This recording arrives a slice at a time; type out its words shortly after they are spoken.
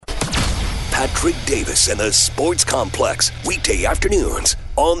Patrick Davis and the Sports Complex, weekday afternoons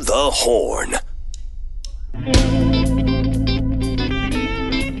on The Horn.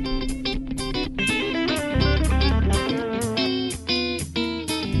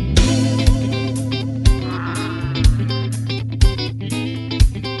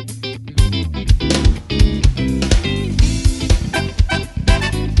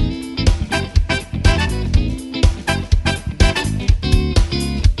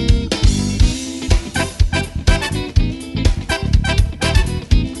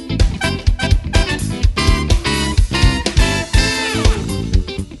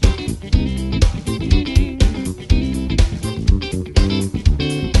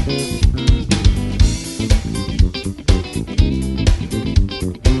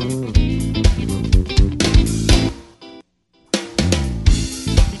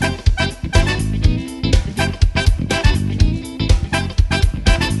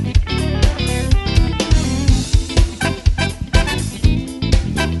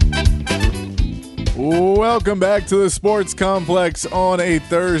 Welcome back to the Sports Complex on a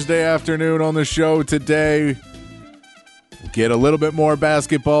Thursday afternoon. On the show today, get a little bit more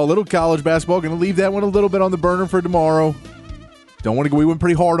basketball, a little college basketball. Going to leave that one a little bit on the burner for tomorrow. Don't want to go. We went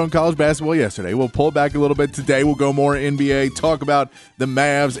pretty hard on college basketball yesterday. We'll pull back a little bit today. We'll go more NBA, talk about the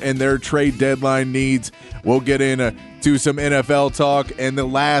Mavs and their trade deadline needs. We'll get into some NFL talk, and the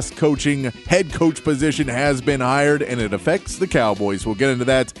last head coach position has been hired, and it affects the Cowboys. We'll get into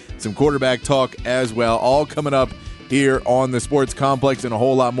that, some quarterback talk as well, all coming up here on the Sports Complex, and a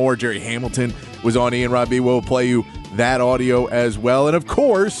whole lot more. Jerry Hamilton was on Ian Robbie. We'll play you that audio as well, and of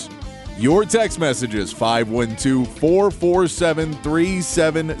course, your text messages,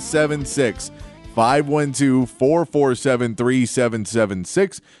 512-447-3776.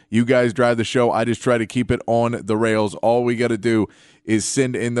 512-447-3776. You guys drive the show. I just try to keep it on the rails. All we got to do is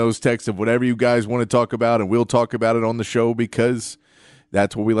send in those texts of whatever you guys want to talk about, and we'll talk about it on the show because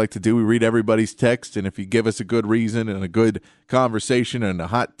that's what we like to do. We read everybody's text, and if you give us a good reason and a good conversation and a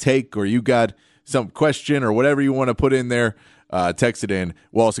hot take, or you got some question or whatever you want to put in there, text it in.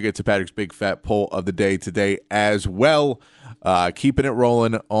 We'll also get to Patrick's big fat poll of the day today as well. Keeping it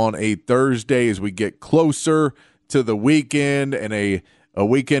rolling on a Thursday as we get closer to the weekend, and a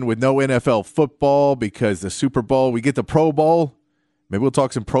weekend with no NFL football because the Super Bowl, we get the Pro Bowl. Maybe we'll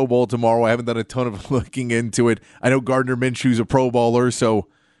talk some Pro Bowl tomorrow. I haven't done a ton of looking into it. I know Gardner Minshew's a Pro Bowler, so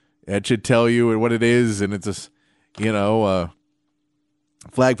that should tell you what it is, and it's a,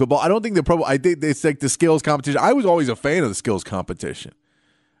 flag football. I don't think the Pro Bowl, I think it's like the skills competition. I was always a fan of the skills competition.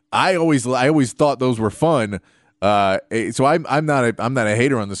 I always thought those were fun. So I'm not a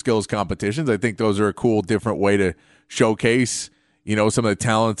hater on the skills competitions. I think those are a cool, different way to showcase, some of the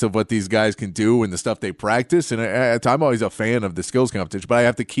talents of what these guys can do and the stuff they practice. And I'm always a fan of the skills competition, but I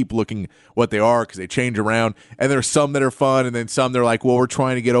have to keep looking what they are because they change around. And there's some that are fun, and then some they're like, well, we're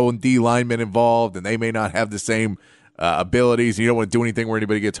trying to get O&D linemen involved, and they may not have the same abilities. You don't want to do anything where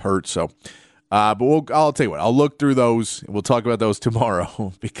anybody gets hurt. So, but I'll tell you what, I'll look through those, and we'll talk about those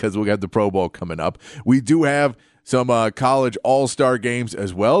tomorrow because we'll have the Pro Bowl coming up. We do have some college all-star games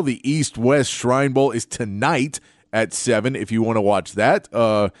as well. The East-West Shrine Bowl is tonight at 7 if you want to watch that.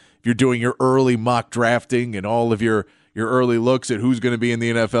 If you're doing your early mock drafting and all of your early looks at who's going to be in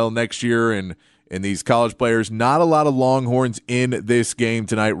the NFL next year and these college players, not a lot of Longhorns in this game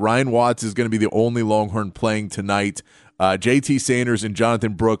tonight. Ryan Watts is going to be the only Longhorn playing tonight. J.T. Sanders and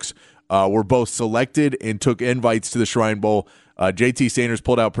Jonathan Brooks were both selected and took invites to the Shrine Bowl. J.T. Sanders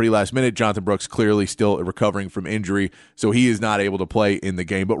pulled out pretty last minute. Jonathan Brooks clearly still recovering from injury, so he is not able to play in the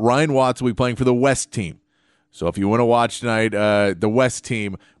game. But Ryan Watts will be playing for the West team. So if you want to watch tonight, the West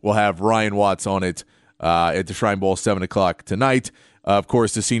team will have Ryan Watts on it at the Shrine Bowl, 7 o'clock tonight. Of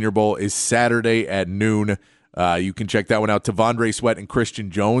course, the Senior Bowl is Saturday at noon. You can check that one out. Tavondre Sweat and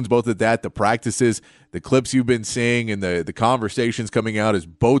Christian Jones, both at that. The practices, the clips you've been seeing, and the conversations coming out is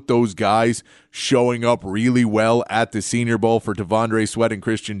both those guys showing up really well at the Senior Bowl. For Tavondre Sweat and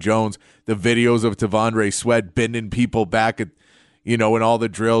Christian Jones, the videos of Tavondre Sweat bending people back at, in all the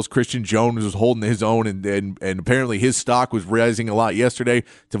drills. Christian Jones was holding his own, and apparently his stock was rising a lot yesterday.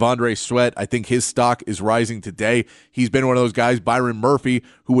 Tavondre Sweat, I think his stock is rising today. He's been one of those guys. Byron Murphy,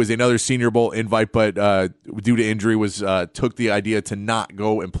 who was another Senior Bowl invite, but due to injury took the idea to not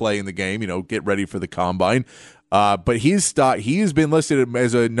go and play in the game, get ready for the combine. But his stock, he has been listed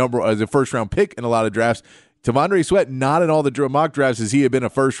as a first-round pick in a lot of drafts. Tavondre Sweat, not in all the mock drafts as he had been a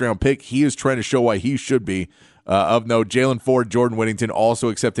first-round pick. He is trying to show why he should be. Of note, Jalen Ford, Jordan Whittington also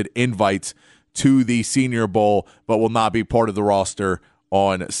accepted invites to the Senior Bowl, but will not be part of the roster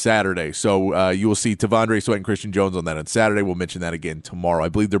on Saturday. So you will see Tavondre Sweat and Christian Jones on that on Saturday. We'll mention that again tomorrow. I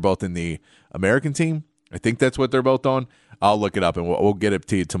believe they're both in the American team. I think that's what they're both on. I'll look it up, and we'll get it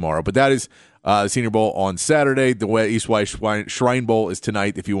to you tomorrow. But that is the Senior Bowl on Saturday. The East West Shrine Bowl is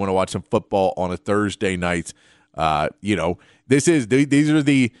tonight if you want to watch some football on a Thursday night. These are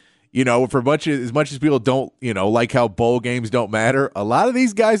the, for as much as people don't, like how bowl games don't matter, a lot of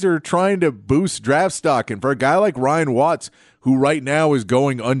these guys are trying to boost draft stock. And for a guy like Ryan Watts, who right now is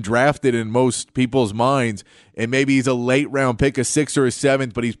going undrafted in most people's minds, and maybe he's a late round pick, a 6th or a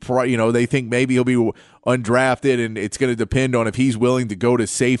 7th, but he's they think maybe he'll be undrafted, and it's going to depend on if he's willing to go to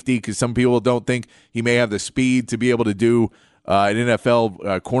safety, because some people don't think he may have the speed to be able to do an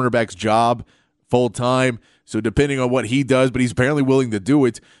NFL cornerback's job full time. So depending on what he does, but he's apparently willing to do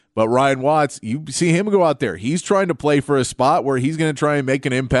it. But Ryan Watts, you see him go out there. He's trying to play for a spot where he's going to try and make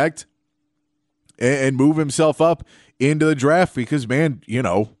an impact and move himself up into the draft, because, man,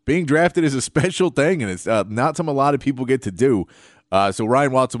 being drafted is a special thing, and it's not something a lot of people get to do. So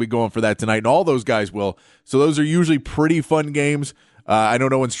Ryan Watts will be going for that tonight, and all those guys will. So those are usually pretty fun games. I know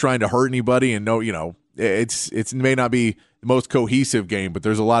no one's trying to hurt anybody, and it may not be the most cohesive game, but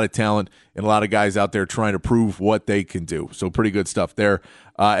there's a lot of talent and a lot of guys out there trying to prove what they can do. So pretty good stuff there.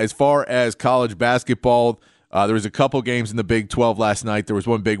 As far as college basketball, there was a couple games in the Big 12 last night. There was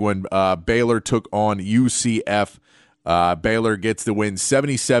one big one. Baylor took on UCF. Baylor gets the win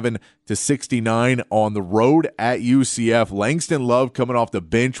 77-69 on the road at UCF. Langston Love, coming off the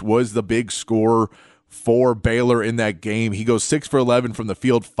bench, was the big scorer for Baylor in that game. He goes 6 for 11 from the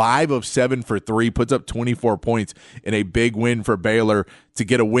field, 5 of 7 for 3, puts up 24 points in a big win for Baylor. To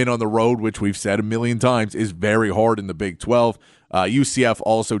get a win on the road, which we've said a million times, is very hard in the Big 12. UCF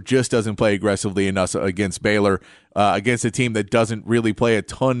also just doesn't play aggressively enough against Baylor, against a team that doesn't really play a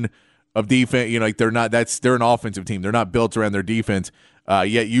ton of defense. They're an offensive team. They're not built around their defense.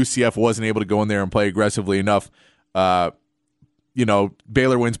 Yet UCF wasn't able to go in there and play aggressively enough. Baylor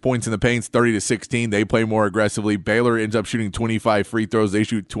wins points in the paints 30-16. They play more aggressively. Baylor ends up shooting 25 free throws. They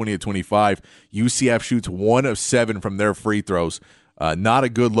shoot 20 of 25. UCF shoots 1 of 7 from their free throws. Not a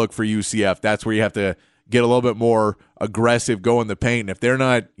good look for UCF. That's where you have to get a little bit more aggressive, go in the paint. And if they're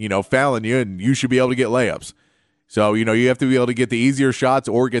not, fouling you, and you should be able to get layups. So, you have to be able to get the easier shots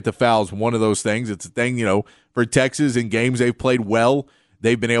or get the fouls, one of those things. It's a thing, for Texas in games they've played well,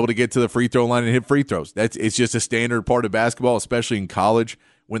 they've been able to get to the free throw line and hit free throws. It's just a standard part of basketball, especially in college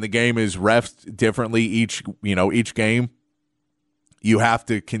when the game is refed differently each game. You have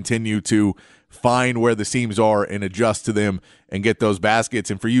to continue to find where the seams are and adjust to them and get those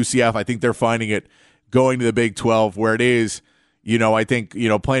baskets. And for UCF, I think they're finding it going to the Big 12 where it is, I think,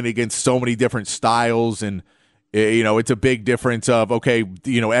 playing against so many different styles, and it's a big difference of, okay,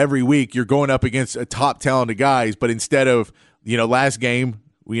 every week you're going up against a top talented guys, but instead of, last game,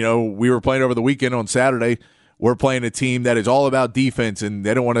 we were playing over the weekend on Saturday, we're playing a team that is all about defense, and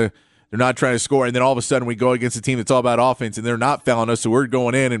they're not trying to score. And then all of a sudden we go against a team that's all about offense, and they're not fouling us. So we're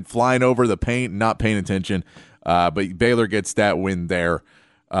going in and flying over the paint and not paying attention. But Baylor gets that win there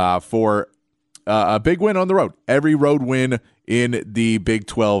for a big win on the road. Every road win in the Big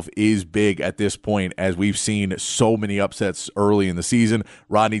 12 is big at this point, as we've seen so many upsets early in the season.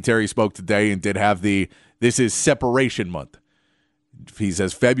 Rodney Terry spoke today and did have this is separation month. He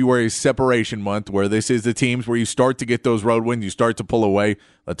says February is separation month, where this is the teams where you start to get those road wins, you start to pull away.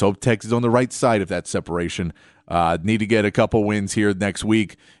 Let's hope Texas is on the right side of that separation. Need to get a couple wins here next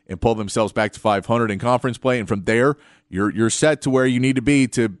week and pull themselves back to 500 in conference play, and from there, you're set to where you need to be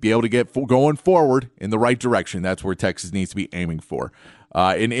able to get going forward in the right direction. That's where Texas needs to be aiming for.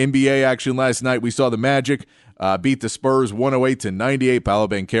 In NBA action last night, we saw the Magic beat the Spurs 108-98. Paolo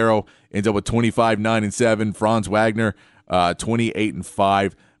Banchero ends up with 25-9-7. Franz Wagner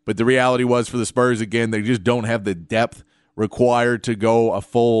 28-5. But the reality was, for the Spurs, again, they just don't have the depth required to go a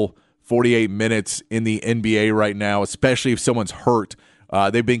full 48 minutes in the NBA right now, especially if someone's hurt.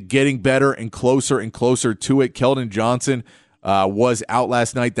 They've been getting better and closer to it. Keldon Johnson was out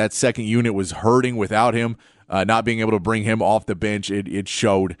last night. That second unit was hurting without him. Not being able to bring him off the bench, it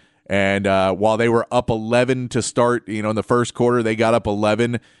showed. And while they were up 11 to start, in the first quarter, they got up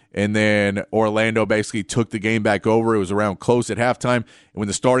 11, and then Orlando basically took the game back over. It was around close at halftime. And when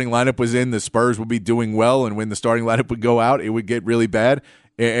the starting lineup was in, the Spurs would be doing well, and when the starting lineup would go out, it would get really bad.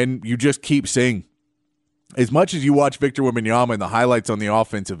 And you just keep seeing, as much as you watch Victor Wembanyama and the highlights on the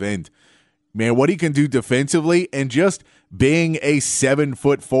offensive end, man, what he can do defensively, and just being a 7'4",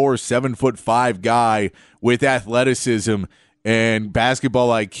 7'5" guy with athleticism and basketball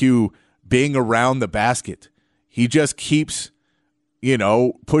IQ, being around the basket. He just keeps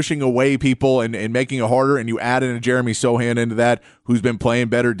pushing away people and making it harder, and you add in a Jeremy Sohan into that, who's been playing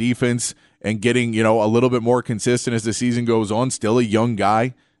better defense and getting, a little bit more consistent as the season goes on, still a young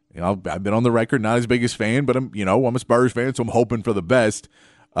guy. I've been on the record, not his biggest fan, but I'm a Spurs fan, so I'm hoping for the best.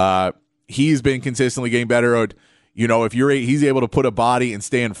 He's been consistently getting better. If he's able to put a body and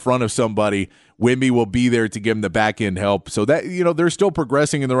stay in front of somebody, Wemby will be there to give him the back end help. So that, they're still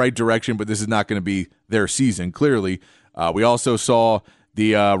progressing in the right direction, but this is not going to be their season, clearly. We also saw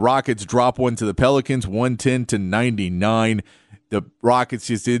the Rockets drop one to the Pelicans, 110-99. The Rockets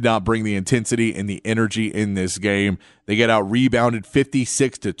just did not bring the intensity and the energy in this game. They get out rebounded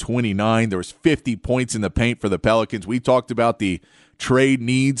 56-29. There was 50 points in the paint for the Pelicans. We talked about the trade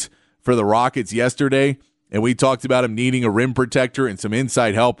needs for the Rockets yesterday, and we talked about them needing a rim protector and some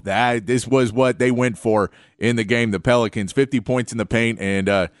inside help. This was what they went for in the game. The Pelicans, 50 points in the paint,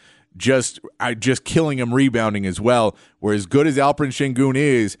 and just killing them rebounding as well. Where as good as Alperen Şengün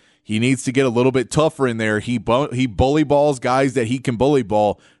is, he needs to get a little bit tougher in there. He bully balls guys that he can bully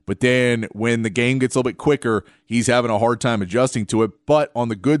ball, but then when the game gets a little bit quicker, he's having a hard time adjusting to it. But on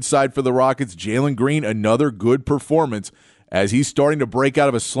the good side for the Rockets, Jalen Green, another good performance as he's starting to break out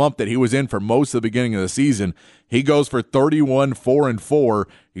of a slump that he was in for most of the beginning of the season. He goes for 31, 4 and 4.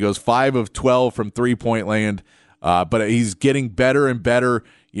 He goes 5 of 12 from three-point land, but he's getting better and better.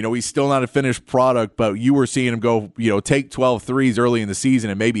 He's still not a finished product, but you were seeing him go, take 12 threes early in the season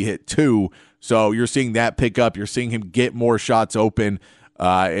and maybe hit 2. So you're seeing that pick up. You're seeing him get more shots open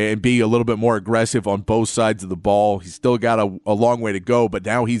and be a little bit more aggressive on both sides of the ball. He's still got a long way to go, but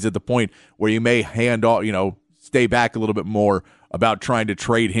now he's at the point where you may hand off, stay back a little bit more about trying to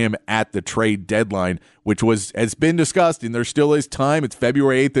trade him at the trade deadline, which has been discussed, and there still is time. It's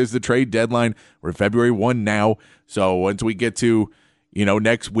February 8th is the trade deadline. We're at February 1 now. So once we get to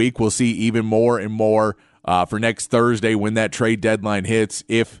next week, we'll see even more and more for next Thursday when that trade deadline hits.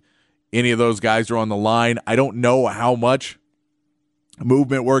 If any of those guys are on the line, I don't know how much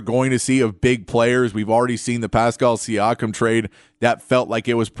movement we're going to see of big players. We've already seen the Pascal Siakam trade. That felt like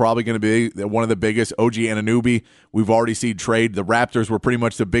it was probably going to be one of the biggest. OG Anunoby, we've already seen trade. The Raptors were pretty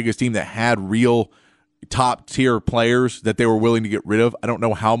much the biggest team that had real top-tier players that they were willing to get rid of. I don't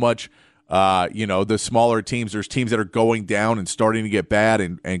know how much the smaller teams, there's teams that are going down and starting to get bad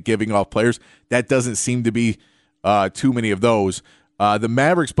and giving off players. That doesn't seem to be too many of those. The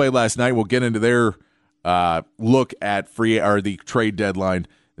Mavericks played last night. We'll get into their look at the trade deadline.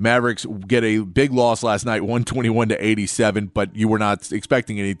 The Mavericks get a big loss last night, 121-87, but you were not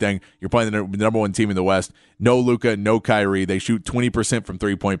expecting anything. You're playing the number one team in the West. No Luka, no Kyrie. They shoot 20% from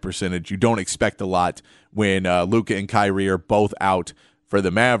three-point percentage. You don't expect a lot when Luka and Kyrie are both out for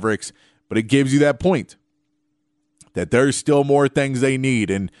the Mavericks. But it gives you that point that there's still more things they need.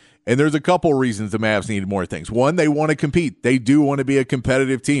 And there's a couple reasons the Mavs need more things. One, they want to compete. They do want to be a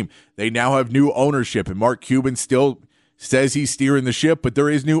competitive team. They now have new ownership, and Mark Cuban still says he's steering the ship, but there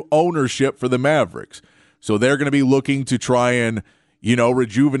is new ownership for the Mavericks. So they're going to be looking to try and,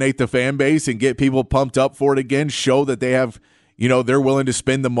 rejuvenate the fan base and get people pumped up for it again, show that they have, they're willing to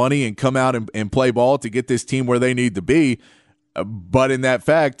spend the money and come out and play ball to get this team where they need to be. But in that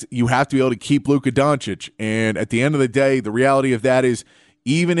fact, you have to be able to keep Luka Doncic. And at the end of the day, the reality of that is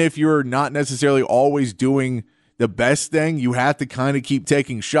even if you're not necessarily always doing the best thing, you have to kind of keep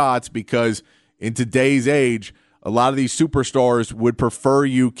taking shots because in today's age, a lot of these superstars would prefer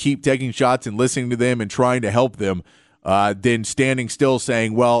you keep taking shots and listening to them and trying to help them than standing still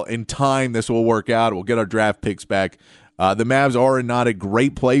saying, well, in time this will work out. We'll get our draft picks back. The Mavs are not a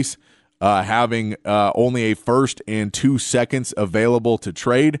great place having only a first and 2 seconds available to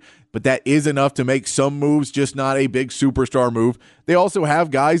trade, but that is enough to make some moves, just not a big superstar move. They also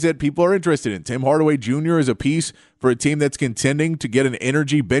have guys that people are interested in. Tim Hardaway Jr. is a piece for a team that's contending to get an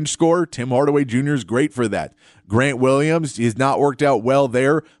energy bench scorer. Tim Hardaway Jr. is great for that. Grant Williams has not worked out well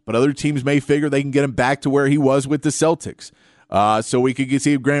there, but other teams may figure they can get him back to where he was with the Celtics. So we could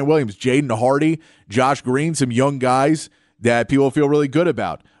see Grant Williams, Jaden Hardy, Josh Green, some young guys that people feel really good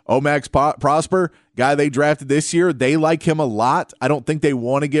about. Omax Prosper, guy they drafted this year, they like him a lot. I don't think they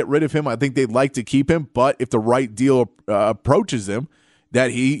want to get rid of him. I think they'd like to keep him, but if the right deal approaches them,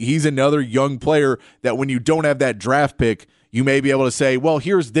 that he's another young player that when you don't have that draft pick, you may be able to say, well,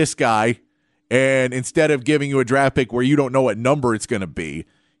 here's this guy, and instead of giving you a draft pick where you don't know what number it's going to be,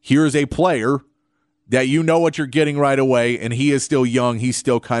 here's a player that you know what you're getting right away, and he is still young. He's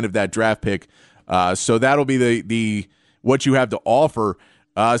still kind of that draft pick. So that'll be the what you have to offer.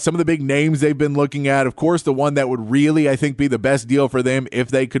 Some of the big names they've been looking at, of course, the one that would really, I think, be the best deal for them if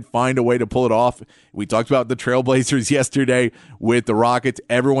they could find a way to pull it off. We talked about the Trailblazers yesterday with the Rockets.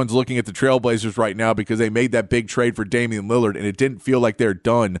 Everyone's looking at the Trailblazers right now because they made that big trade for Damian Lillard, and it didn't feel like they're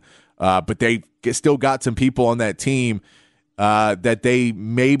done. But they still got some people on that team that they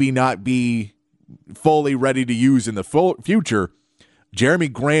maybe not be fully ready to use in the future. Jeremy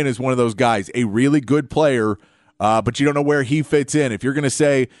Grant is one of those guys, a really good player, but you don't know where he fits in. If you're going to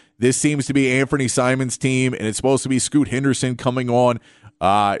say this seems to be Anthony Simon's team and it's supposed to be Scoot Henderson coming on,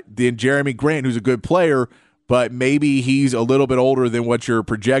 then Jeremy Grant, who's a good player, but maybe he's a little bit older than what your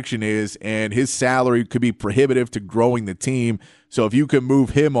projection is, and his salary could be prohibitive to growing the team. So if you can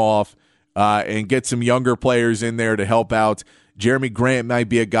move him off and get some younger players in there to help out, Jeremy Grant might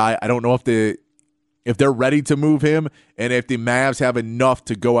be a guy. I don't know if they're ready to move him and if the Mavs have enough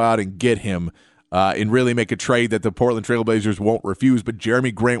to go out and get him and really make a trade that the Portland Trailblazers won't refuse. But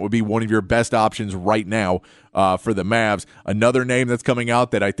Jeremy Grant would be one of your best options right now for the Mavs. Another name that's coming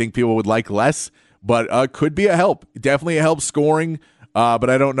out that I think people would like less, but could be a help. Definitely a help scoring, but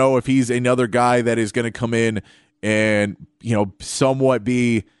I don't know if he's another guy that is going to come in and, somewhat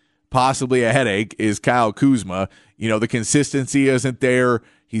be possibly a headache, is Kyle Kuzma. The consistency isn't there.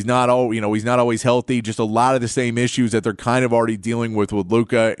 He's not always healthy. Just a lot of the same issues that they're kind of already dealing with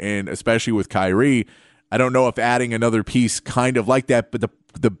Luka and especially with Kyrie. I don't know if adding another piece kind of like that, but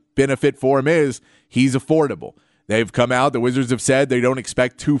the benefit for him is he's affordable. They've come out. The Wizards have said they don't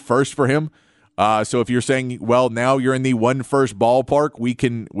expect 2 firsts for him. So if you're saying, well, now you're in the 1 first ballpark, we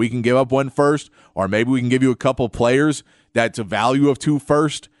can give up 1 first, or maybe we can give you a couple players that's a value of 2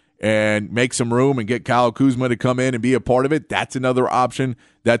 first and make some room and get Kyle Kuzma to come in and be a part of it. That's another option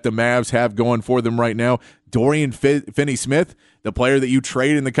that the Mavs have going for them right now. Dorian Finney-Smith, the player that you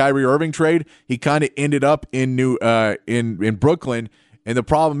trade in the Kyrie Irving trade, he kind of ended up in Brooklyn. And the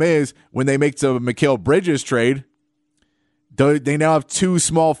problem is when they make the Mikal Bridges trade, they now have 2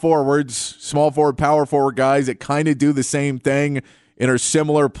 small forward, power forward guys that kind of do the same thing and are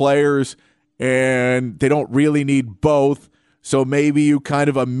similar players, and they don't really need both. So maybe you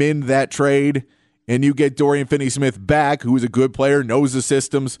kind of amend that trade and you get Dorian Finney-Smith back, who's a good player, knows the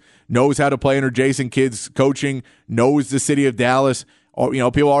systems, knows how to play under Jason Kidd's coaching, knows the city of Dallas.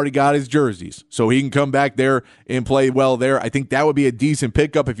 People already got his jerseys, so he can come back there and play well there. I think that would be a decent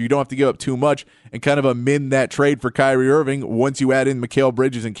pickup if you don't have to give up too much and kind of amend that trade for Kyrie Irving once you add in Mikal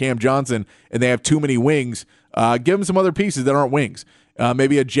Bridges and Cam Johnson and they have too many wings. Give them some other pieces that aren't wings.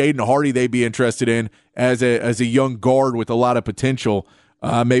 Maybe a Jaden Hardy they'd be interested in as a young guard with a lot of potential.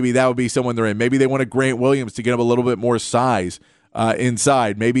 Maybe that would be someone they're in. Maybe they want a Grant Williams to get him a little bit more size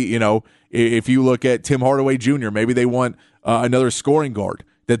inside. Maybe, if you look at Tim Hardaway Jr., maybe they want another scoring guard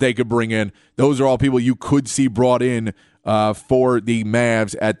that they could bring in. Those are all people you could see brought in for the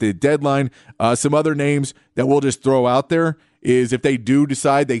Mavs at the deadline. Some other names that we'll just throw out there is if they do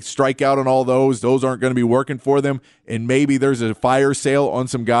decide they strike out on all those aren't going to be working for them, and maybe there's a fire sale on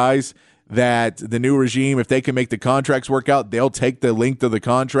some guys that the new regime, if they can make the contracts work out, they'll take the length of the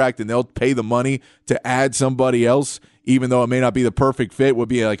contract and they'll pay the money to add somebody else, even though it may not be the perfect fit. Would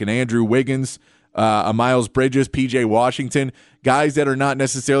be like an Andrew Wiggins, a Miles Bridges, PJ Washington, guys that are not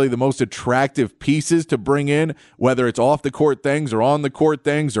necessarily the most attractive pieces to bring in, whether it's off the court things or on the court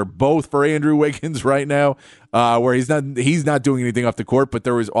things or both for Andrew Wiggins right now, where he's not doing anything off the court, but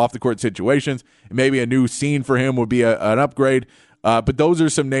there was off the court situations. Maybe a new scene for him would be an upgrade. But those are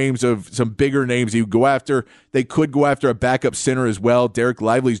some names of some bigger names you go after. They could go after a backup center as well. Derek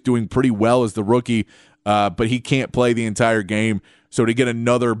Lively's doing pretty well as the rookie, but he can't play the entire game. So to get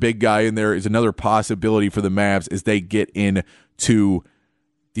another big guy in there is another possibility for the Mavs as they get into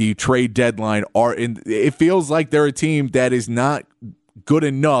the trade deadline. It feels like they're a team that is not good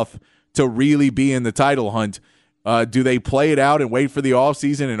enough to really be in the title hunt. Do they play it out and wait for the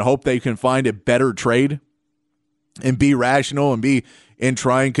offseason and hope they can find a better trade and be rational and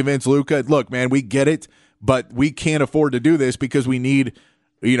try and convince Luka, look, man, we get it, but we can't afford to do this because we need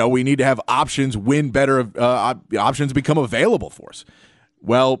to have options when better options become available for us.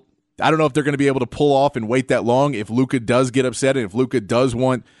 Well, I don't know if they're going to be able to pull off and wait that long if Luka does get upset and if Luka does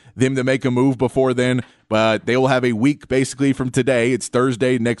want them to make a move before then, but they will have a week basically from today. It's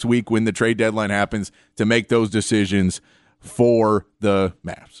Thursday next week when the trade deadline happens to make those decisions for the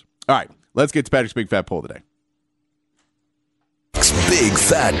Mavs. All right, let's get to Patrick's Big Fat Poll of the day. Big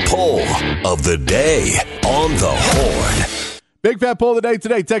Fat Poll of the day on the Horn. Big Fat Poll of the day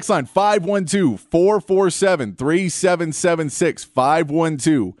today. Text line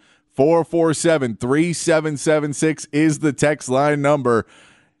 512-447-3776. 512-447-3776 is the text line number.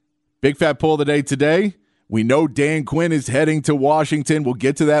 Big Fat Poll of the day today. We know Dan Quinn is heading to Washington. We'll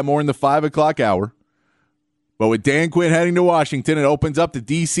get to that more in the 5 o'clock hour. But with Dan Quinn heading to Washington, it opens up the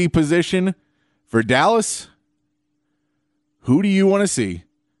D.C. position for Dallas. Who do you want to see?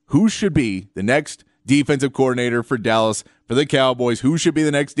 Who should be the next defensive coordinator for Dallas, for the Cowboys? Who should be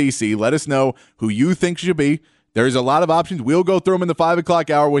the next D.C.? Let us know who you think should be. There's a lot of options. We'll go through them in the 5 o'clock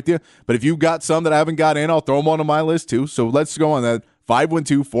hour with you. But if you've got some that I haven't got in, I'll throw them onto my list too. So let's go on that.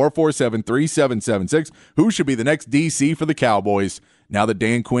 512-447-3776. Who should be the next DC for the Cowboys now that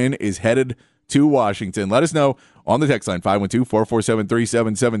Dan Quinn is headed to Washington? Let us know on the text line,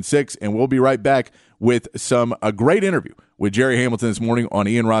 512-447-3776, and we'll be right back with a great interview with Jerry Hamilton this morning on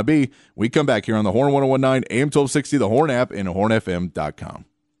Ian Robbie. We come back here on the Horn 1019, AM 1260, the Horn app, and hornfm.com.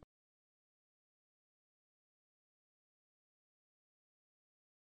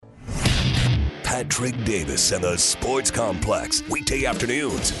 Patrick Davis and the Sports Complex, weekday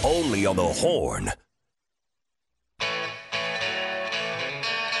afternoons, only on the Horn.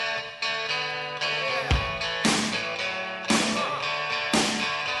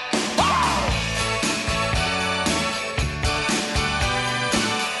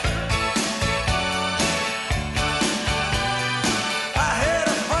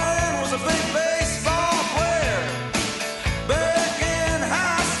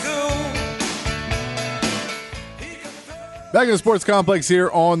 Back in the Sports Complex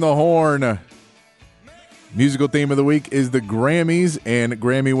here on the Horn. Musical theme of the week is the Grammys, and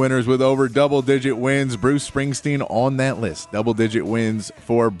Grammy winners with over double-digit wins. Bruce Springsteen on that list. Double-digit wins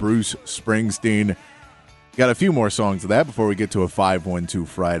for Bruce Springsteen. Got a few more songs of that before we get to a 512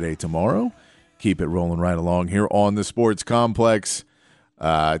 Friday tomorrow. Keep it rolling right along here on the Sports Complex.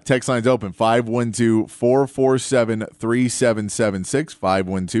 Text line's open, 512-447-3776,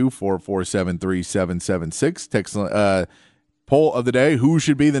 512-447-3776. Text poll of the day, who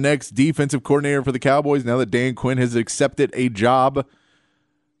should be the next defensive coordinator for the Cowboys now that Dan Quinn has accepted a job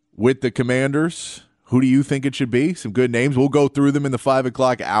with the Commanders? Who do you think it should be? Some good names. We'll go through them in the 5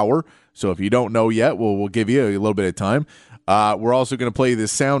 o'clock hour. So if you don't know yet, we'll give you a little bit of time. We're also going to play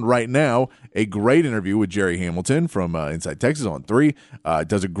this sound right now, a great interview with Jerry Hamilton from Inside Texas on 3.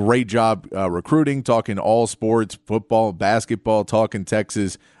 Does a great job recruiting, talking all sports, football, basketball, talking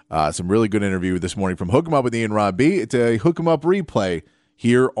Texas. Some really good interview this morning from Hook 'em Up with Ian Robbie. It's a Hook 'em Up replay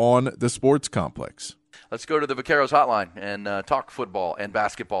here on the Sports Complex. Let's go to the Vaqueros hotline and talk football and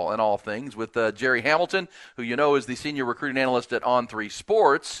basketball and all things with Jerry Hamilton, who you know is the senior recruiting analyst at On3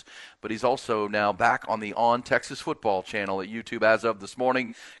 Sports, but he's also now back on the On Texas Football channel at YouTube as of this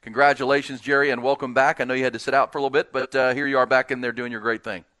morning. Congratulations, Jerry, and welcome back. I know you had to sit out for a little bit, but here you are back in there doing your great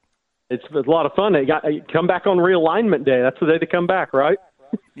thing. It's a lot of fun. You come back on realignment day. That's the day to come back, right?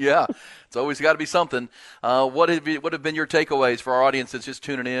 Yeah, it's always got to be something. What have been your takeaways for our audience that's just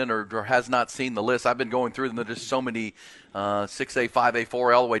tuning in or has not seen the list? I've been going through them. There's just so many 6A, 5A,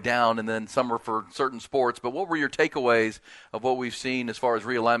 4A all the way down, and then some are for certain sports. But what were your takeaways of what we've seen as far as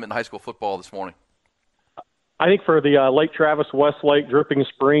realignment in high school football this morning? I think for the Lake Travis, Westlake, Dripping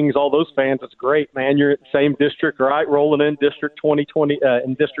Springs, all those fans, it's great, man. You're at the same district, right? Rolling in District 2020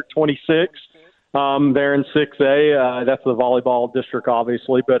 in District 26. There in 6A, that's the volleyball district,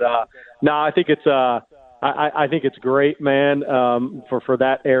 obviously. But no, I think it's I think it's great, man. For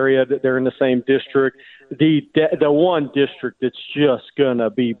that area that they're in the same district. The one district that's just gonna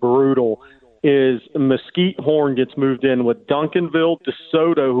be brutal is Mesquite Horn gets moved in with Duncanville,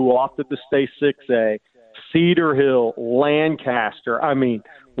 DeSoto, who opted to stay 6A, Cedar Hill, Lancaster. I mean,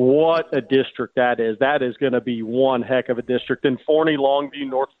 what a district that is. That is going to be one heck of a district. And Forney, Longview,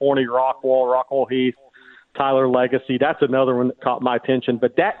 North Forney, Rockwall Heath, Tyler Legacy, that's another one that caught my attention.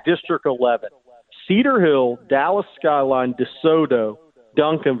 But that District 11, Cedar Hill, Dallas Skyline, DeSoto,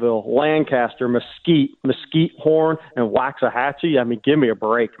 Duncanville, Lancaster, Mesquite Horn, and Waxahachie, I mean, give me a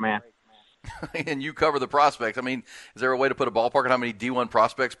break, man. And you cover the prospects. I mean, is there a way to put a ballpark on how many D1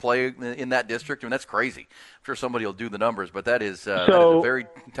 prospects play in that district? I mean, that's crazy. I'm sure somebody will do the numbers, but that is a very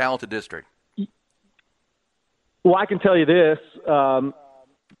talented district. Well, I can tell you this.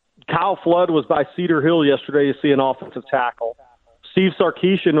 Kyle Flood was by Cedar Hill yesterday to see an offensive tackle. Steve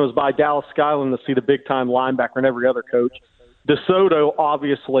Sarkisian was by Dallas Skyline to see the big-time linebacker and every other coach. DeSoto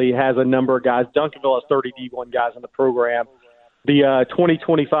obviously has a number of guys. Duncanville has 30 D1 guys in the program. The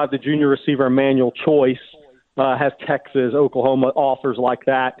 2025, the junior receiver Emmanuel Choice has Texas, Oklahoma offers like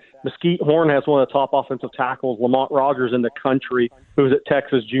that. Mesquite Horn has one of the top offensive tackles, Lamont Rogers, in the country, who's at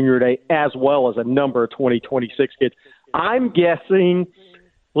Texas Junior Day, as well as a number of 2026 kids. I'm guessing,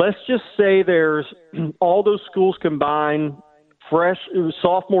 let's just say there's all those schools combined, fresh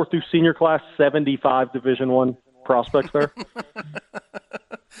sophomore through senior class, 75 Division I prospects there.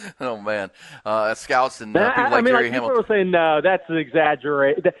 Oh, man. scouts and people like Jerry Hamilton. People are saying, no, that's an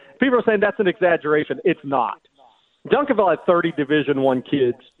exaggeration. People are saying that's an exaggeration. It's not. Duncanville had 30 Division I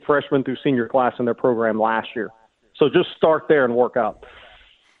kids, freshman through senior class in their program last year. So just start there and work up.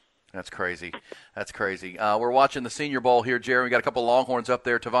 That's crazy. That's crazy. We're watching the Senior Bowl here, Jerry. We got a couple of Longhorns up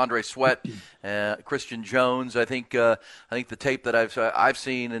there. Tavondre Sweat, Christian Jones. I think the tape that I've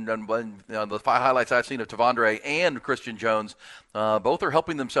seen and the 5 highlights I've seen of Tavondre and Christian Jones, both are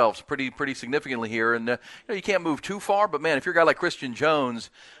helping themselves pretty significantly here. And you can't move too far, but man, if you're a guy like Christian Jones,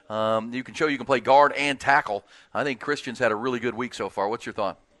 you can show you can play guard and tackle. I think Christian's had a really good week so far. What's your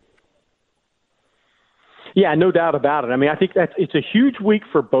thought? Yeah, no doubt about it. I mean, I think it's a huge week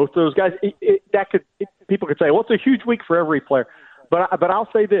for both those guys. People could say, well, it's a huge week for every player. But I'll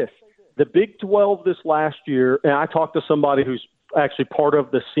say this. The Big 12 this last year, and I talked to somebody who's actually part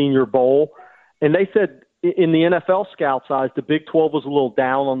of the Senior Bowl, and they said in the NFL scout size, the Big 12 was a little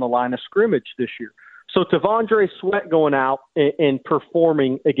down on the line of scrimmage this year. So Tavondre Sweat going out and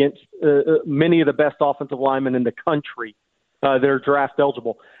performing against many of the best offensive linemen in the country, they're draft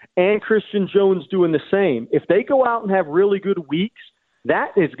eligible, and Christian Jones doing the same. If they go out and have really good weeks,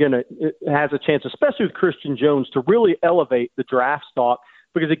 that is has a chance, especially with Christian Jones, to really elevate the draft stock.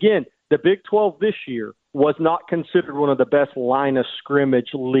 Because again, the Big 12 this year was not considered one of the best line of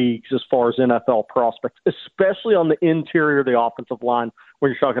scrimmage leagues as far as NFL prospects, especially on the interior of the offensive line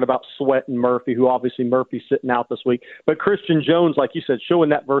when you're talking about Sweat and Murphy, who obviously Murphy's sitting out this week. But Christian Jones, like you said, showing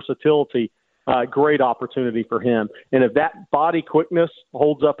that versatility, great opportunity for him. And if that body quickness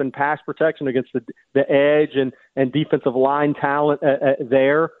holds up in pass protection against the edge and defensive line talent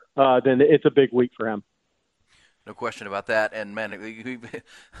there, then it's a big week for him. No question about that. And man,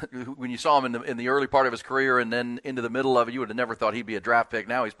 when you saw him in the early part of his career and then into the middle of it, you would have never thought he'd be a draft pick.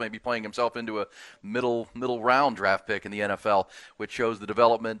 Now he's maybe playing himself into a middle round draft pick in the NFL, which shows the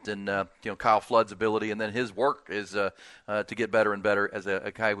development and Kyle Flood's ability, and then his work is to get better and better as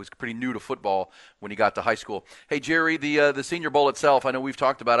a guy who was pretty new to football when he got to high school. Hey Jerry, the Senior Bowl itself, I know we've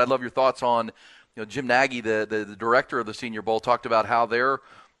talked about it. I'd love your thoughts on Jim Nagy, the director of the Senior Bowl, talked about how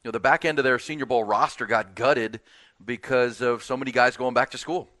the back end of their Senior Bowl roster got gutted because of so many guys going back to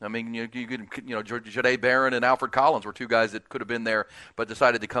school. I mean, Jahdae Barron and Alfred Collins were two guys that could have been there but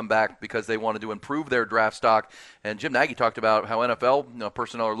decided to come back because they wanted to improve their draft stock. And Jim Nagy talked about how NFL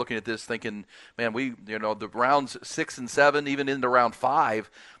personnel are looking at this thinking, man, the rounds 6 and 7, even into round 5,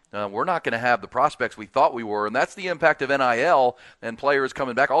 we're not going to have the prospects we thought we were. And that's the impact of NIL and players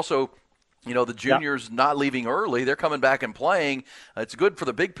coming back. Also, the juniors not leaving early, they're coming back and playing. It's good for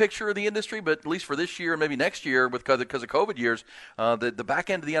the big picture of the industry, but at least for this year and maybe next year because of COVID years, the back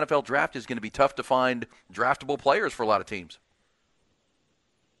end of the NFL draft is going to be tough to find draftable players for a lot of teams.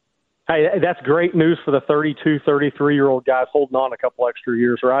 Hey, that's great news for the 32, 33-year-old guys holding on a couple extra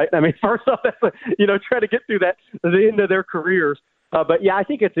years, right? I mean, first off, that's try to get through that at the end of their careers. But, yeah, I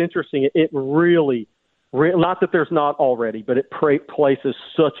think it's interesting. It really – not that there's not already, but it places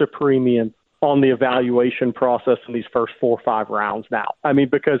such a premium on the evaluation process in these first 4 or 5 rounds now. I mean,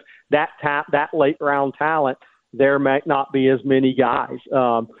 because that late round talent, there might not be as many guys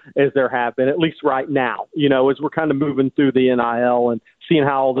as there have been, at least right now, as we're kind of moving through the NIL and seeing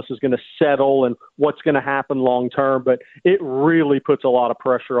how all this is going to settle and what's going to happen long term. But it really puts a lot of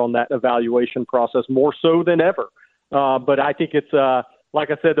pressure on that evaluation process, more so than ever. But I think it's like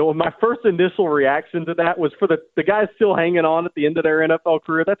I said, my first initial reaction to that was for the guys still hanging on at the end of their NFL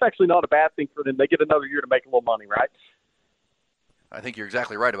career. That's actually not a bad thing for them. They get another year to make a little money, right? I think you're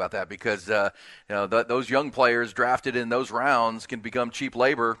exactly right about that because those young players drafted in those rounds can become cheap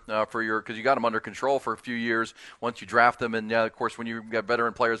labor because you got them under control for a few years once you draft them. And of course, when you got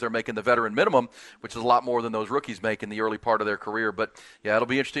veteran players, they're making the veteran minimum, which is a lot more than those rookies make in the early part of their career. But yeah, it'll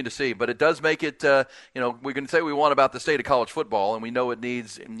be interesting to see. But it does make it. We can say we want about the state of college football, and we know it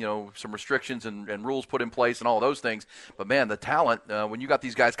needs some restrictions and rules put in place and all those things. But man, the talent when you got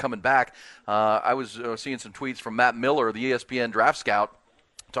these guys coming back, I was seeing some tweets from Matt Miller, the ESPN draft scout,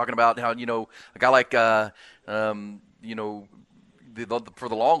 talking about how a guy like for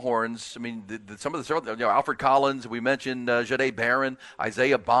the Longhorns. I mean, some of the Alfred Collins, we mentioned Jahdae Barron,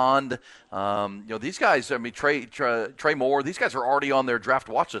 Isaiah Bond. These guys. I mean, Trey Moore. These guys are already on their draft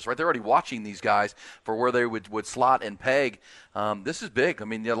watch list, right? They're already watching these guys for where they would slot and peg. This is big. I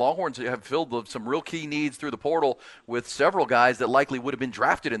mean, the Longhorns have filled some real key needs through the portal with several guys that likely would have been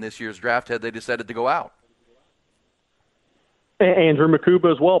drafted in this year's draft had they decided to go out. Andrew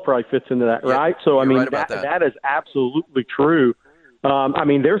Makuba as well probably fits into that, right? So, I mean, right that is absolutely true. I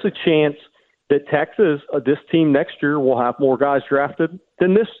mean, there's a chance that Texas, this team next year, will have more guys drafted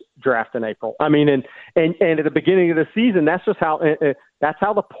than this draft in April. I mean, and at the beginning of the season, that's just how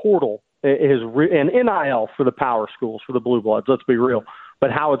the portal and NIL for the power schools, for the Blue Bloods, let's be real,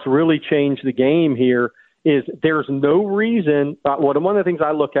 but how it's really changed the game here is there's no reason. One of the things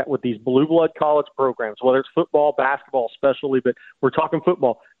I look at with these blue blood college programs, whether it's football, basketball especially, but we're talking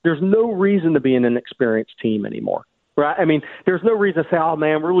football, there's no reason to be an inexperienced team anymore, right? I mean, there's no reason to say, oh,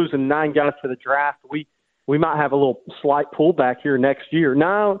 man, we're losing 9 guys to the draft. We might have a little slight pullback here next year.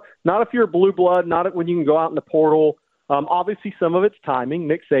 No, not if you're a blue blood, not when you can go out in the portal. Obviously, some of it's timing.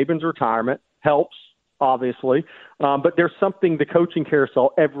 Nick Saban's retirement helps, obviously. But there's something, the coaching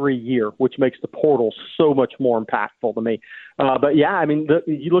carousel every year, which makes the portal so much more impactful to me. But, yeah, I mean,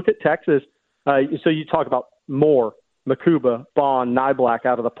 you look at Texas, so you talk about Moore, Makuba, Bond, Niblack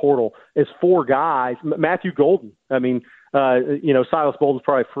out of the portal. It's 4 guys. Matthew Golden, I mean, Silas Bolden's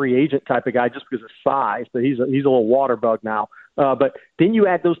probably a free agent type of guy just because of size, but he's a little water bug now. But then you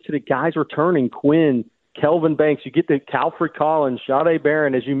add those to the guys returning, Quinn, Kelvin Banks, you get the Calfred Collins, Sade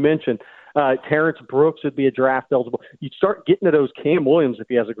Barron, as you mentioned. Terrence Brooks would be a draft eligible. You start getting to those Cam Williams if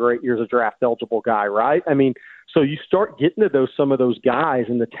he has a great year as a draft eligible guy, right? I mean, so you start getting to some of those guys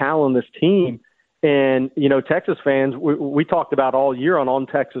and the talent of this team. And, Texas fans, we talked about all year on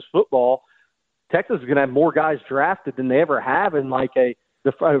Texas football. Texas is going to have more guys drafted than they ever have in in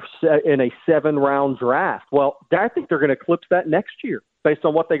a 7-round draft. Well, I think they're going to eclipse that next year based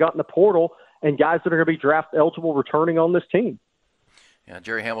on what they got in the portal and guys that are going to be draft eligible returning on this team. Yeah,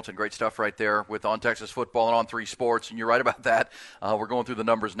 Jerry Hamilton, great stuff right there with On Texas Football and On 3 Sports, and you're right about that. We're going through the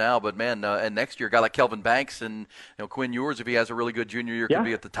numbers now, but, man, and next year, a guy like Kelvin Banks and Quinn Ewers, if he has a really good junior year, could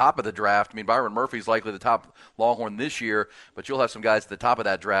be at the top of the draft. I mean, Byron Murphy's likely the top Longhorn this year, but you'll have some guys at the top of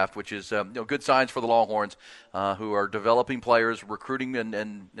that draft, which is good signs for the Longhorns, who are developing players, recruiting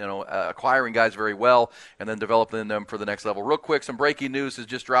and acquiring guys very well, and then developing them for the next level. Real quick, some breaking news has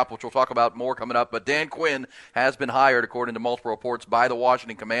just dropped, which we'll talk about more coming up, but Dan Quinn has been hired, according to multiple reports, by the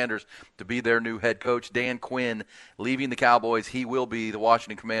Washington Commanders to be their new head coach. Dan Quinn leaving the Cowboys. He will be the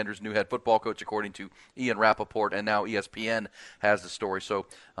Washington Commanders' new head football coach, according to Ian Rappaport, and now ESPN has the story. So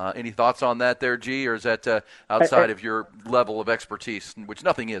any thoughts on that there, G, or is that outside of your level of expertise, which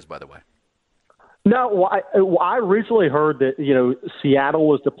nothing is, by the way? No, I originally heard that Seattle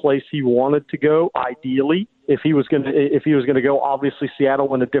was the place he wanted to go. Ideally, if he was going to go, obviously Seattle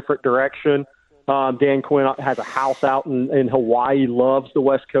went a different direction. Dan Quinn has a house out in Hawaii, loves the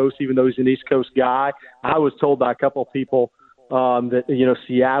West Coast, even though he's an East Coast guy. I was told by a couple of people that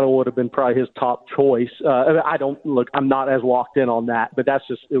Seattle would have been probably his top choice. I'm not as locked in on that, but that's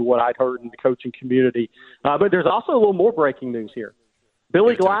just what I'd heard in the coaching community. But there's also a little more breaking news here.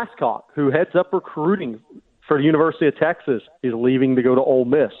 Billy Glasscock, who heads up recruiting for the University of Texas, is leaving to go to Ole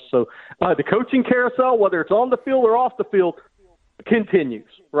Miss. So the coaching carousel, whether it's on the field or off the field, continues,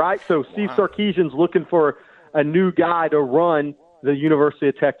 right? So Steve Sarkisian's looking for a new guy to run the University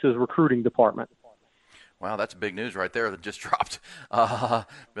of Texas recruiting department. Wow, that's big news right there that just dropped.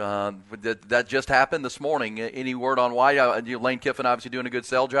 That just happened this morning. Any word on why? Lane Kiffin obviously doing a good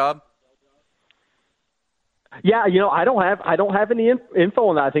sell job. Yeah, I don't have any info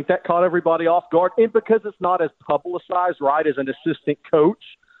on that. I think that caught everybody off guard, and because it's not as publicized, right, as an assistant coach.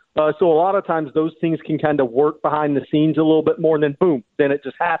 So a lot of times those things can kind of work behind the scenes a little bit more, and then boom, then it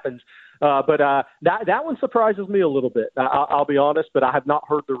just happens. But that one surprises me a little bit. I'll be honest, but I have not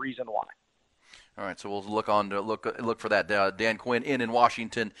heard the reason why. All right, so we'll look for that. Dan Quinn in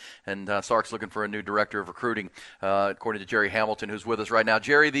Washington, and Sark's looking for a new director of recruiting, according to Jerry Hamilton, who's with us right now.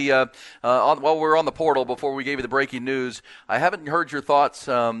 Jerry, while we're on the portal, before we gave you the breaking news, I haven't heard your thoughts,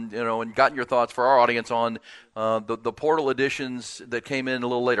 and gotten your thoughts for our audience on the portal additions that came in a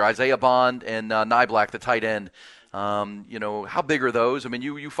little later. Isaiah Bond and Niblack, the tight end. How big are those? I mean,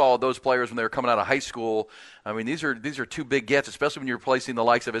 you followed those players when they were coming out of high school. I mean, these are two big gets, especially when you're replacing the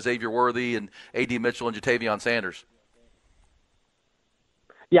likes of Xavier Worthy and A.D. Mitchell and Jatavion Sanders.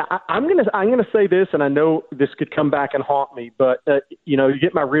 Yeah, I'm gonna say this, and I know this could come back and haunt me, but you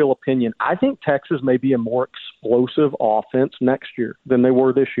get my real opinion. I think Texas may be a more explosive offense next year than they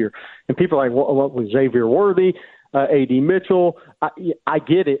were this year. And people are like, what was Xavier Worthy, A.D. Mitchell? I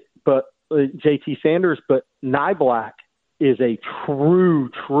get it, but J.T. Sanders, but Niblack is a true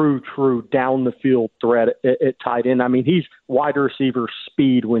down the field threat at tight end. I mean, he's wide receiver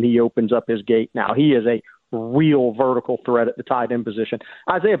speed when he opens up his gate now. He is a real vertical threat at the tight end position.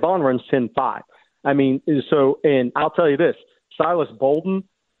 Isaiah Bond runs 10.5. I mean, and I'll tell you this, Silas Bolden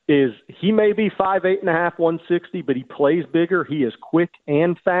he may be 5'8.5", 160, but he plays bigger. He is quick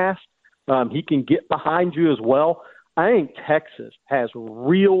and fast. He can get behind you as well. I think Texas has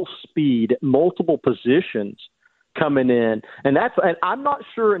real speed at multiple positions coming in. And I'm not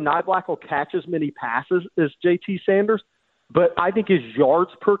sure Niblack will catch as many passes as J.T. Sanders, But I think his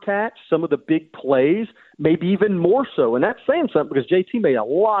yards per catch, some of the big plays, maybe even more so. And that's saying something because JT made a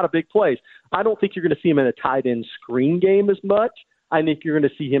lot of big plays. I don't think you're going to see him in a tight end screen game as much. I think you're going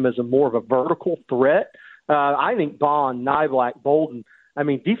to see him as more of a vertical threat. I think Bond, Niblack, Bolden,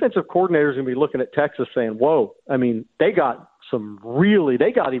 defensive coordinators are going to be looking at Texas saying, whoa, they got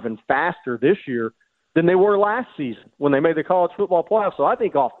even faster this year than they were last season when they made the college football playoffs. So I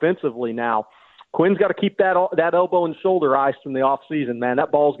think offensively now, Quinn's got to keep that elbow and shoulder ice from the offseason, man. That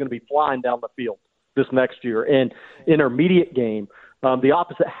ball's going to be flying down the field this next year. And intermediate game, the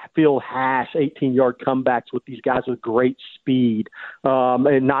opposite field hash, 18-yard comebacks with these guys with great speed.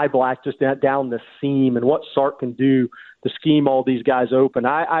 And Niblack just down the seam and what Sark can do to scheme all these guys open.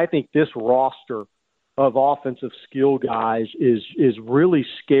 I think this roster of offensive skill guys is really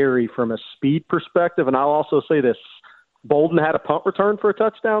scary from a speed perspective. And I'll also say this, Bolden had a punt return for a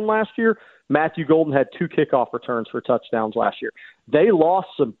touchdown last year. Matthew Golden had 2 kickoff returns for touchdowns last year. They lost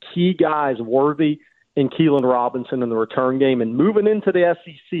some key guys, Worthy and Keelan Robinson, in the return game. And moving into the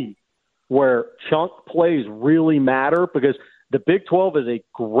SEC, where chunk plays really matter, because the Big 12 is a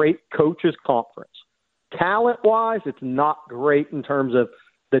great coaches conference. Talent-wise, it's not great in terms of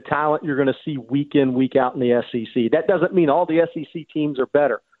the talent you're going to see week in, week out in the SEC. That doesn't mean all the SEC teams are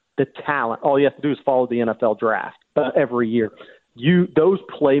better. The talent, all you have to do is follow the NFL draft every year. Those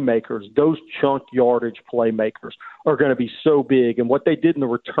playmakers, those chunk yardage playmakers are going to be so big. And what they did in the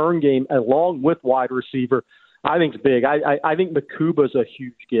return game, along with wide receiver, I think is big. I think Makuba's a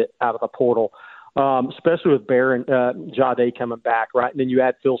huge get out of the portal, especially with Barron Jade coming back, right? And then you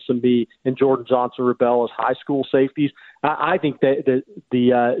add Phil Simbi and Jordan Johnson-Rubell as high school safeties. I think that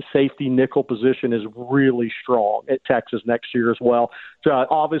the safety nickel position is really strong at Texas next year as well. So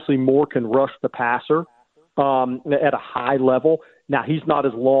obviously Moore can rush the passer at a high level. Now, he's not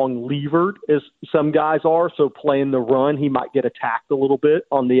as long-levered as some guys are, so playing the run, he might get attacked a little bit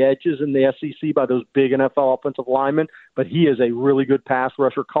on the edges in the SEC by those big NFL offensive linemen, but he is a really good pass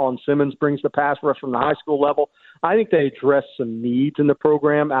rusher. Colin Simmons brings the pass rush from the high school level. I think they addressed some needs in the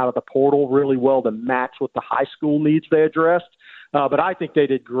program out of the portal really well to match with the high school needs they addressed. But I think they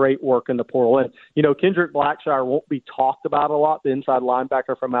did great work in the portal. And, Kendrick Blackshire won't be talked about a lot, the inside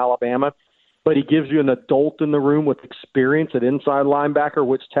linebacker from Alabama, but he gives you an adult in the room with experience at inside linebacker,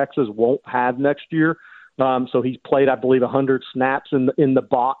 which Texas won't have next year. So he's played, I believe, 100 snaps in the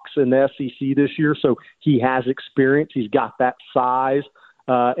box in the SEC this year. So he has experience. He's got that size,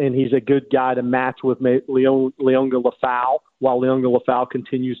 and he's a good guy to match with Leonga Lafau while Leonga Lafau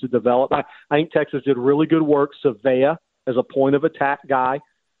continues to develop. I think Texas did really good work. Savea as a point of attack guy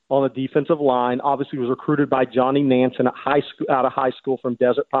on the defensive line. Obviously was recruited by Johnny Nansen out of high school from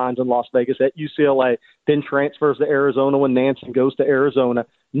Desert Pines in Las Vegas at UCLA, then transfers to Arizona when Nansen goes to Arizona,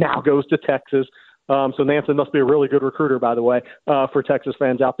 now goes to Texas. So Nansen must be a really good recruiter, by the way, for Texas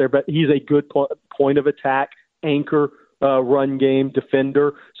fans out there. But he's a good point of attack, anchor, run game,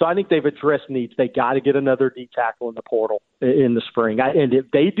 defender. So I think they've addressed needs. They got to get another D tackle in the portal in the spring. And if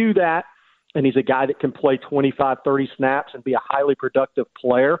they do that, and he's a guy that can play 25, 30 snaps and be a highly productive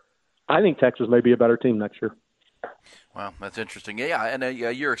player, I think Texas may be a better team next year. Wow, that's interesting. Yeah, and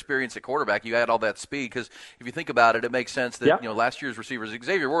your experience at quarterback, you had all that speed, because if you think about it, it makes sense that last year's receivers,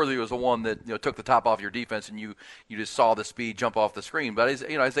 Xavier Worthy was the one that took the top off your defense, and you just saw the speed jump off the screen. But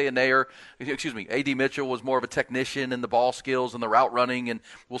Isaiah Nair, A.D. Mitchell was more of a technician in the ball skills and the route running, and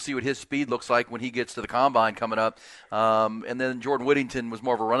we'll see what his speed looks like when he gets to the combine coming up. And then Jordan Whittington was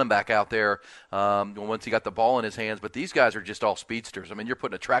more of a running back out there once he got the ball in his hands. But these guys are just all speedsters. I mean, you're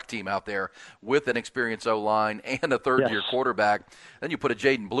putting a track team out there with an experienced O-line and a third-year quarterback. Then you put a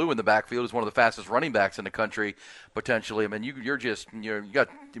Jaden Blue in the backfield, who's one of the fastest running backs in the country, potentially. I mean, you got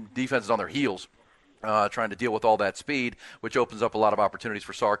defenses on their heels trying to deal with all that speed, which opens up a lot of opportunities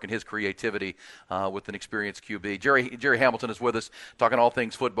for Sark and his creativity with an experienced QB. Jerry Hamilton is with us, talking all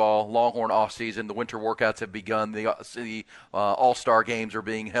things football, Longhorn offseason. The winter workouts have begun. The All-Star games are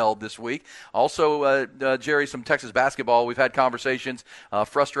being held this week. Also, Jerry, some Texas basketball. We've had conversations.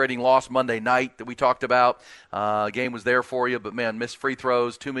 Frustrating loss Monday night that we talked about. Game was there for you, but, man, missed free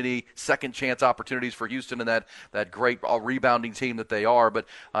throws, too many second-chance opportunities for Houston and that great rebounding team that they are. But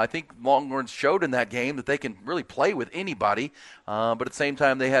I think Longhorns showed in that game that they can really play with anybody, but at the same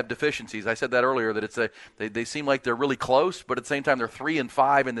time they have deficiencies. I said that earlier, that they seem like they're really close, but at the same time they're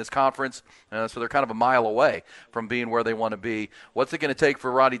 3-5 in this conference, so they're kind of a mile away from being where they want to be. What's it going to take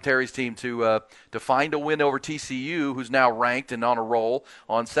for Rodney Terry's team to find a win over TCU, who's now ranked and on a roll,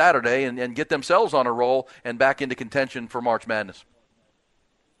 on Saturday, and get themselves on a roll and back into contention for March Madness?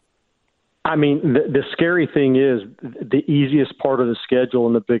 I mean, the scary thing is the easiest part of the schedule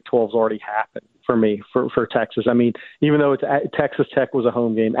in the Big 12's already happened for me, for Texas. I mean, even though Texas Tech was a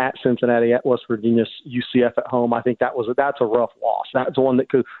home game, at Cincinnati, at West Virginia, UCF at home, I think that's a rough loss. That's one that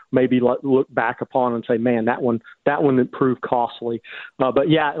could maybe look back upon and say, man, that one proved costly. But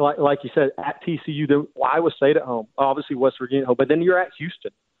yeah, like you said, at TCU, then Iowa State at home, obviously West Virginia at home, but then you're at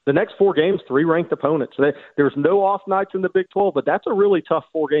Houston. The next 4 games, 3 ranked opponents. There's no off nights in the Big 12, but that's a really tough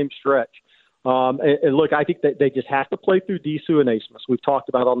 4-game stretch. And look, I think that they just have to play through Disu and Asmus. We've talked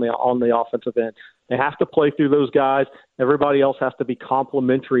about on the offensive end. They have to play through those guys. Everybody else has to be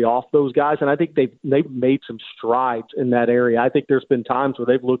complimentary off those guys. And I think they've made some strides in that area. I think there's been times where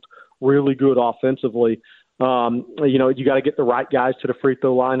they've looked really good offensively. You got to get the right guys to the free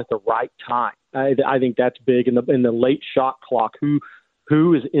throw line at the right time. I think that's big in the late shot clock.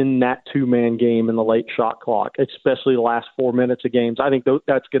 Who is in that 2-man game in the late shot clock, especially the last 4 minutes of games. I think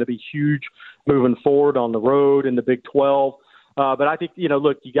that's going to be huge moving forward on the road in the Big 12. But I think,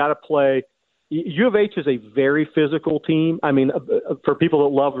 look, you got to play. U of H is a very physical team. I mean, for people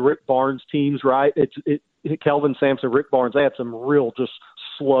that love Rick Barnes teams, right, Kelvin Sampson, Rick Barnes, they had some real just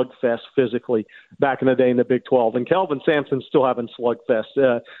slugfest physically back in the day in the Big 12. And Kelvin Sampson's still having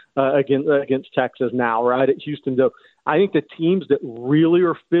slugfest against Texas now, right, at Houston. Though I think the teams that really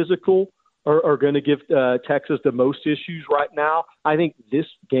are physical are going to give Texas the most issues right now. I think this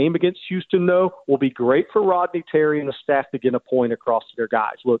game against Houston, though, will be great for Rodney Terry and the staff to get a point across to their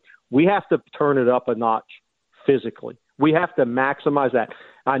guys. Look, we have to turn it up a notch physically. We have to maximize that.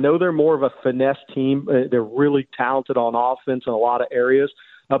 I know they're more of a finesse team. They're really talented on offense in a lot of areas,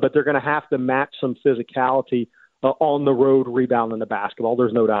 but they're going to have to match some physicality on the road rebounding the basketball.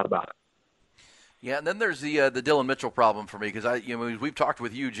 There's no doubt about it. Yeah, and then there's the Dillon Mitchell problem for me because we've talked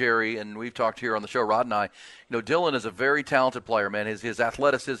with you, Jerry, and we've talked here on the show, Rod and I. Dillon is a very talented player, man. His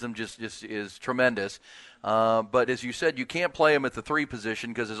athleticism just is tremendous. But as you said, you can't play him at the 3 position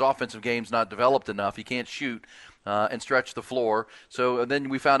because his offensive game's not developed enough. He can't shoot and stretch the floor. So then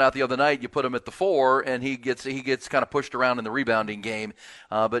we found out the other night you put him at the 4, and he gets kind of pushed around in the rebounding game.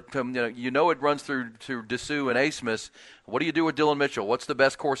 But it runs through Disu and Asmus. What do you do with Dillon Mitchell? What's the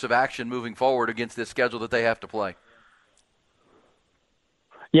best course of action moving forward against this schedule that they have to play?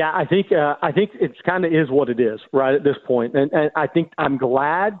 Yeah, I think it's kind of is what it is right at this point, and I think I'm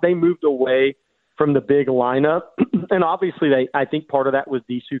glad they moved away from the big lineup, and obviously I think part of that was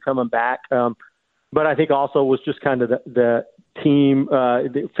Disu coming back, but I think also was just kind of the team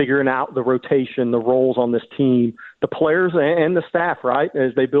figuring out the rotation, the roles on this team, the players and the staff, right,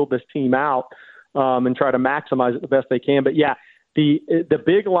 as they build this team out and try to maximize it the best they can. But yeah, the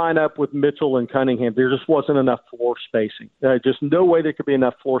big lineup with Mitchell and Cunningham, there just wasn't enough floor spacing. Just no way there could be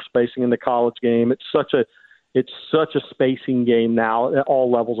enough floor spacing in the college game. It's such a spacing game now at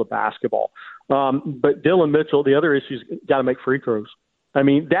all levels of basketball. But Dillon Mitchell, the other issue is got to make free throws. I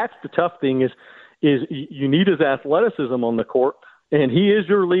mean, that's the tough thing is you need his athleticism on the court, and he is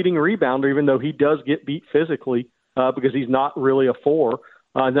your leading rebounder, even though he does get beat physically because he's not really a 4,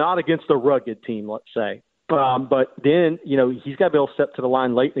 not against a rugged team, let's say. But then, he's got to be able to step to the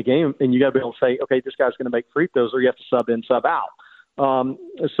line late in the game, and you got to be able to say, okay, this guy's going to make free throws, or you have to sub in, sub out.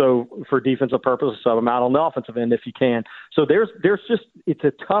 So for defensive purposes, sub him out on the offensive end if you can. So there's just it's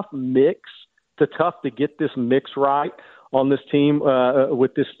a tough mix. It's tough to get this mix right on this team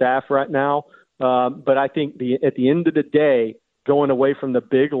with this staff right now. But I think at the end of the day, going away from the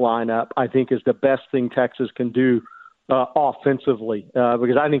big lineup, I think is the best thing Texas can do offensively,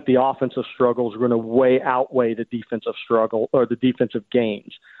 because I think the offensive struggles are going to way outweigh the defensive struggle or the defensive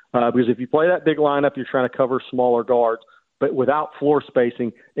gains. Because if you play that big lineup, you're trying to cover smaller guards, but without floor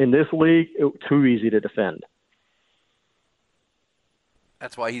spacing in this league, it's too easy to defend.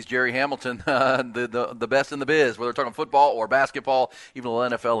 That's why he's Jerry Hamilton, the best in the biz, whether we're talking football or basketball, even a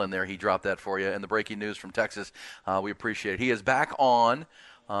little NFL in there. He dropped that for you. And the breaking news from Texas, we appreciate it. He is back on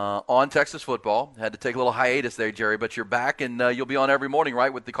Texas football. Had to take a little hiatus there, Jerry, but you're back, and you'll be on every morning,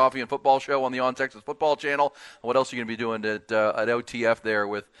 right, with the Coffee and Football Show on the On Texas Football channel. What else are you going to be doing at OTF there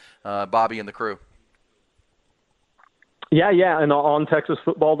with Bobby and the crew? Yeah, and on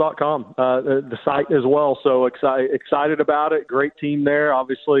TexasFootball.com, the site as well. So excited about it. Great team there,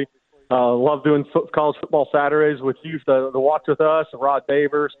 obviously. Love doing college football Saturdays with you, the watch with us, Rod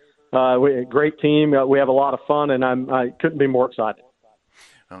Davers. Great team. We have a lot of fun, and I couldn't be more excited.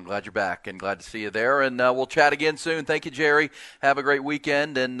 I'm glad you're back and glad to see you there. And we'll chat again soon. Thank you, Jerry. Have a great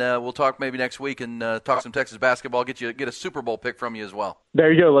weekend, and we'll talk maybe next week and talk some Texas basketball. Get a Super Bowl pick from you as well.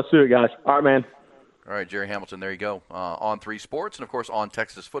 There you go. Let's do it, guys. All right, man. All right, Jerry Hamilton, there you go, on 3 Sports and, of course, on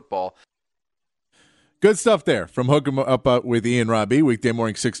Texas football. Good stuff there from Hook 'em Up with Ian Robbie, weekday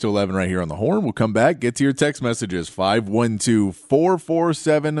morning 6 to 11 right here on the Horn. We'll come back, get to your text messages,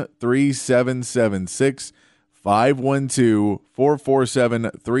 512-447-3776,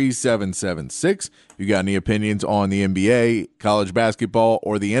 512-447-3776. If you got any opinions on the NBA, college basketball,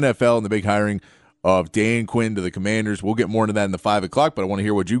 or the NFL and the big hiring of Dan Quinn to the Commanders, we'll get more into that in the 5 o'clock, but I want to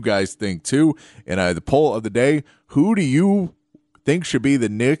hear what you guys think too. And the poll of the day, who do you think should be the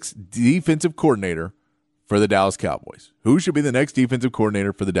next defensive coordinator for the Dallas Cowboys? Who should be the next defensive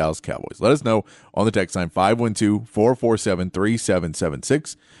coordinator for the Dallas Cowboys? Let us know on the text line,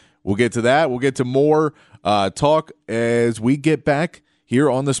 512-447-3776. We'll get to that. We'll get to more talk as we get back here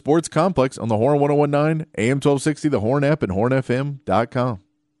on the Sports Complex on the Horn 1019, AM 1260, the Horn app, and hornfm.com.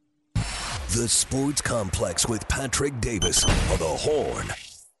 The Sports Complex with Patrick Davis on the Horn.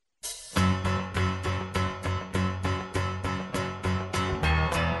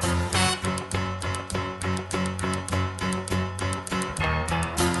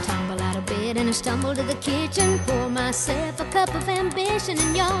 And I stumble to the kitchen, pour myself a cup of ambition,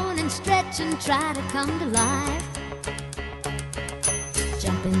 and yawn and stretch and try to come to life.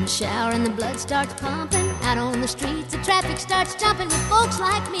 Jump in the shower and the blood starts pumping. Out on the streets, the traffic starts jumping with folks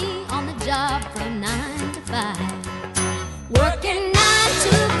like me on the job from 9 to 5. Working 9 to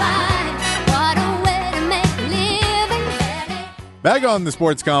 5, what a way to make a living. Back on the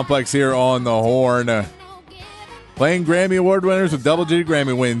Sports Complex here on the Horn. Playing Grammy Award winners with double-digit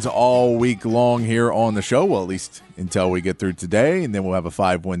Grammy wins all week long here on the show. Well, at least until we get through today, and then we'll have a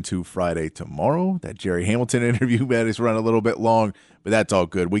 512 Friday tomorrow. That Jerry Hamilton interview has run a little bit long, but that's all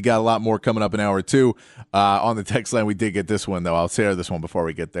good. We got a lot more coming up in hour 2. On the text line, we did get this one, though. I'll share this one before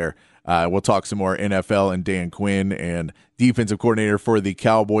we get there. We'll talk some more NFL and Dan Quinn and defensive coordinator for the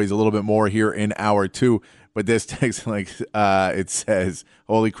Cowboys a little bit more here in hour 2. But this text, it says,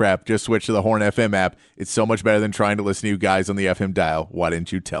 holy crap, just switch to the Horn FM app. It's so much better than trying to listen to you guys on the FM dial. Why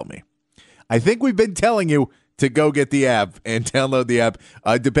didn't you tell me? I think we've been telling you to go get the app and download the app.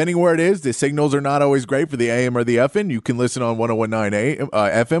 Depending where it is, the signals are not always great for the AM or the FM. You can listen on 1019 AM,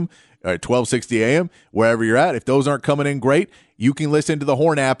 FM, 1260 AM, wherever you're at. If those aren't coming in great, you can listen to the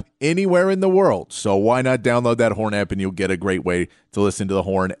Horn app anywhere in the world. So why not download that Horn app, and you'll get a great way to listen to the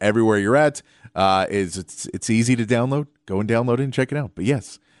Horn everywhere you're at. It's easy to download. Go and download it and check it out. But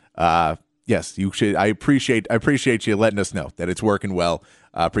yes, you should. I appreciate you letting us know that it's working well.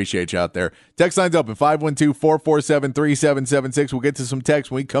 I appreciate you out there. Text line's open, 512-447-3776. We'll get to some text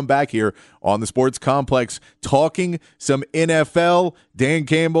when we come back here on the Sports Complex, talking some NFL. Dan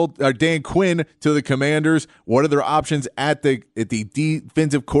Quinn to the Commanders. What are their options at the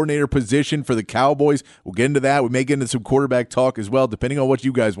defensive coordinator position for the Cowboys? We'll get into that. We may get into some quarterback talk as well, depending on what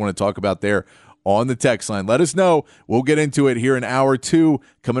you guys want to talk about there on the text line. Let us know. We'll get into it here in hour 2,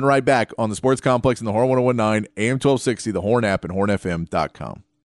 coming right back on the Sports Complex in the Horn 1019, AM 1260, the Horn app, and hornfm.com.